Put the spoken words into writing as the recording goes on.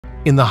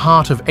in the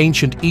heart of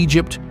ancient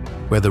Egypt,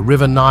 where the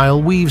river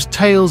Nile weaves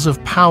tales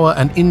of power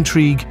and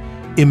intrigue,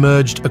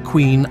 emerged a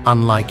queen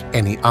unlike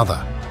any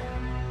other.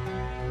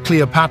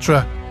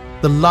 Cleopatra,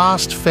 the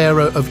last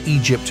pharaoh of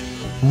Egypt,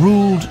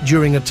 ruled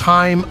during a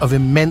time of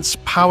immense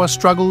power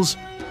struggles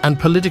and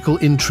political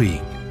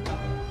intrigue.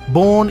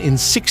 Born in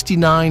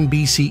 69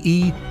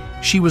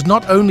 BCE, she was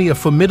not only a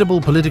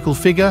formidable political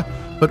figure,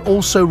 but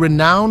also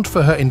renowned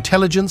for her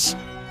intelligence,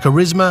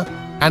 charisma,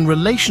 and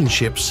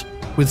relationships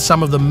with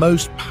some of the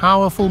most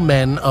powerful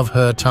men of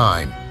her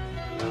time.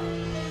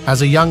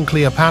 As a young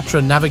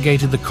Cleopatra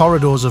navigated the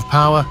corridors of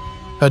power,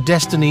 her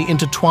destiny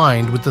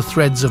intertwined with the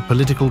threads of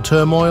political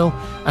turmoil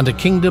and a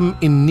kingdom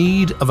in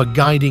need of a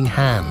guiding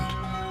hand.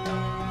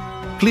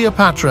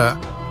 Cleopatra,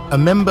 a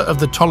member of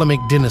the Ptolemaic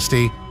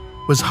dynasty,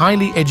 was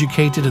highly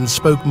educated and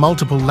spoke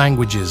multiple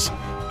languages,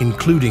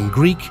 including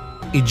Greek,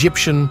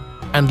 Egyptian,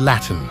 and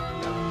Latin.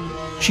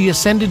 She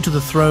ascended to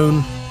the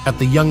throne at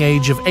the young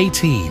age of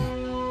 18,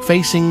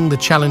 facing the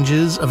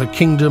challenges of a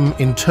kingdom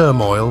in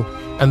turmoil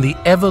and the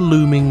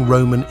ever-looming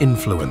Roman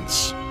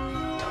influence.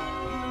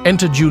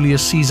 Enter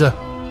Julius Caesar,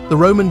 the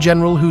Roman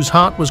general whose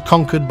heart was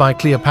conquered by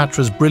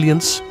Cleopatra's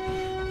brilliance.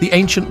 The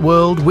ancient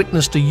world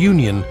witnessed a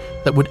union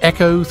that would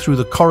echo through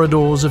the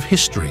corridors of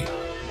history.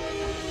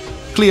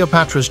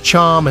 Cleopatra's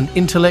charm and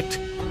intellect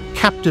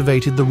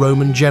captivated the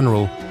Roman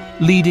general,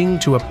 leading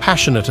to a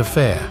passionate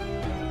affair.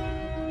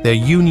 Their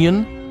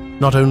union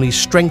not only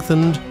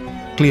strengthened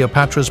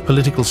Cleopatra's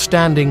political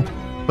standing,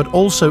 but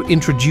also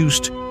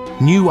introduced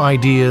new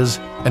ideas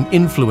and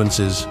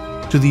influences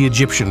to the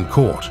Egyptian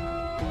court.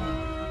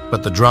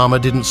 But the drama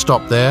didn't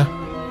stop there.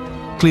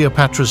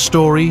 Cleopatra's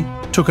story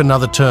took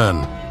another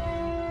turn,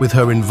 with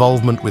her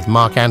involvement with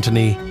Mark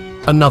Antony,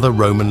 another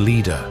Roman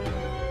leader.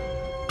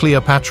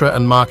 Cleopatra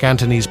and Mark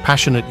Antony's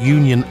passionate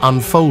union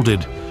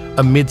unfolded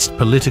amidst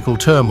political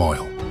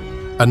turmoil,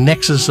 a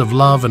nexus of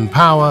love and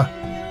power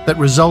that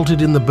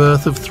resulted in the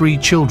birth of 3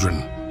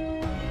 children: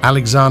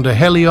 Alexander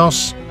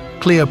Helios,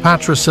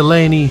 Cleopatra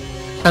Selene,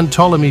 and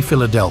Ptolemy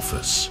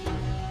Philadelphus.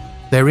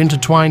 Their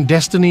intertwined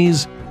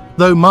destinies,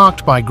 though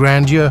marked by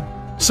grandeur,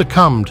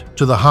 succumbed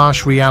to the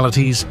harsh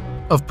realities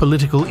of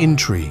political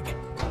intrigue,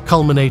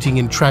 culminating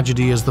in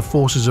tragedy as the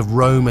forces of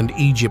Rome and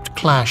Egypt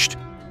clashed,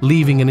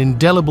 leaving an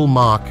indelible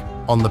mark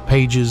on the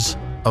pages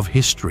of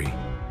history.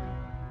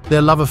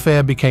 Their love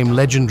affair became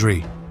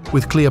legendary,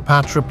 with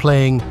Cleopatra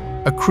playing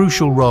a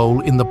crucial role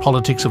in the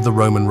politics of the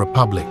Roman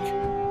Republic.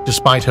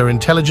 Despite her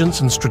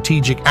intelligence and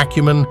strategic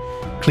acumen,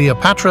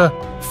 Cleopatra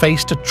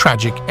faced a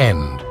tragic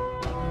end.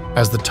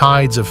 As the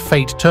tides of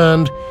fate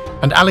turned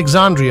and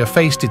Alexandria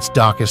faced its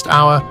darkest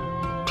hour,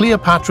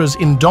 Cleopatra's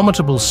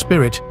indomitable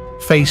spirit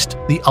faced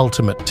the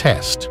ultimate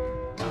test.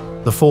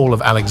 The fall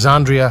of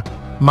Alexandria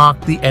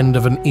marked the end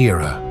of an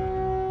era.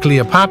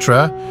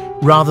 Cleopatra,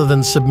 rather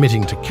than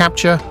submitting to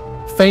capture,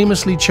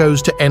 famously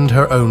chose to end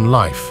her own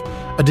life,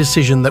 a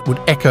decision that would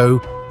echo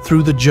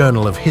through the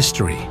journal of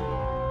history.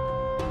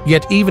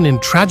 Yet even in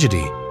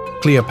tragedy,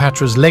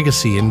 Cleopatra's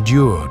legacy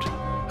endured.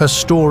 Her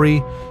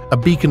story, a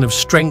beacon of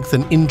strength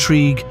and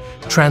intrigue,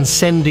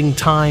 transcending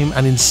time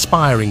and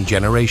inspiring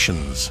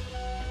generations.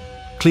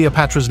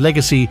 Cleopatra's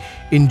legacy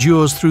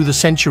endures through the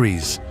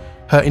centuries.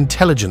 Her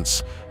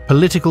intelligence,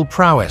 political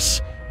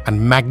prowess, and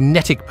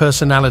magnetic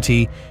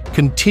personality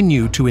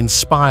continue to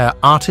inspire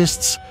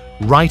artists,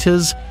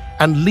 writers,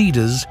 and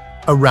leaders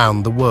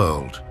around the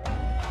world.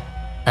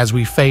 As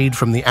we fade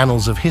from the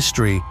annals of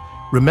history,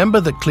 remember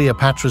that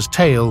Cleopatra's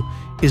tale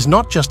is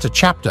not just a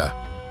chapter,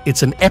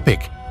 it's an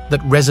epic that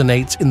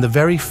resonates in the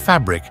very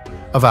fabric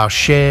of our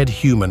shared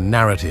human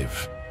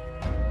narrative.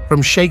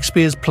 From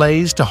Shakespeare's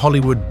plays to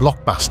Hollywood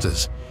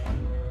blockbusters,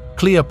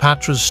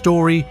 Cleopatra's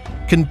story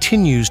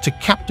continues to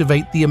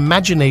captivate the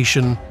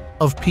imagination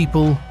of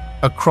people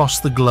across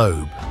the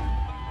globe.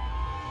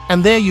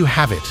 And there you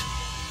have it,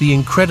 the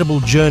incredible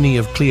journey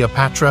of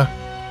Cleopatra,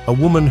 a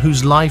woman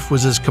whose life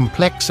was as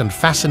complex and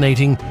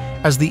fascinating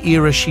as the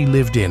era she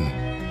lived in.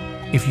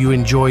 If you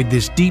enjoyed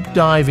this deep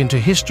dive into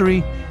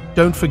history,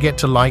 don't forget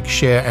to like,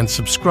 share, and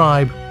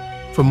subscribe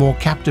for more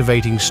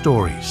captivating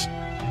stories.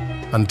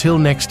 Until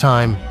next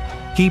time,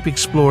 keep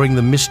exploring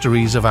the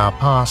mysteries of our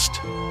past.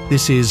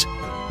 This is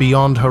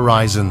Beyond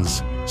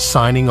Horizons,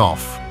 signing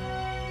off.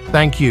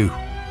 Thank you.